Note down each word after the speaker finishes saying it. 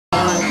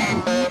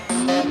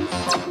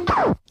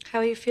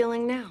are you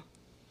feeling now?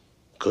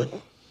 Good.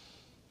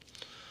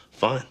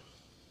 Fine.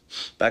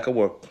 Back at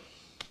work.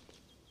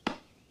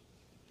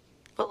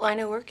 What line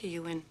of work are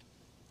you in?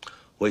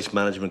 Waste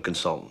management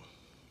consultant.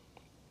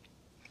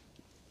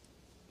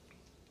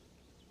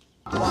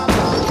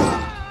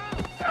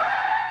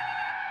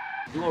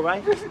 You all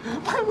right?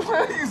 My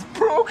leg's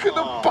broken,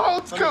 the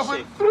bone's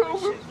coming through.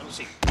 Let me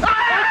see.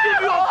 I'll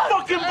give you a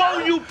fucking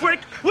bone, you prick!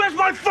 Where's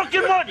my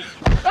fucking money?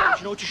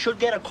 You know what you should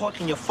get? A cork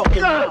in your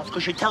fucking mouth,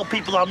 because you tell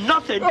people I'm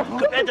nothing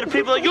compared to the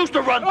people that used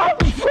to run.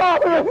 You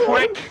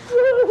prick!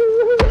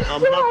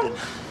 I'm nothing.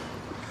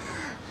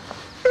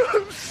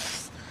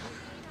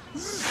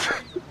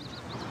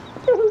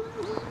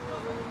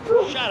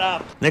 Shut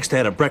up. Next, I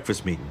had a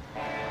breakfast meeting.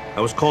 I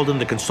was called in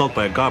to consult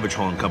by a garbage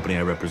hauling company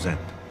I represent.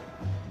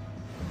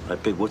 All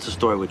right, Big, what's the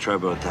story with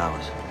Triborough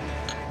Towers?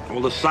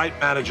 Well, the site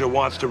manager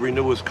wants to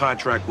renew his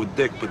contract with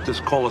Dick, but this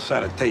call is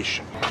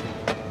sanitation.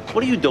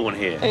 What are you doing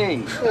here?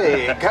 Hey,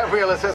 Gabriela says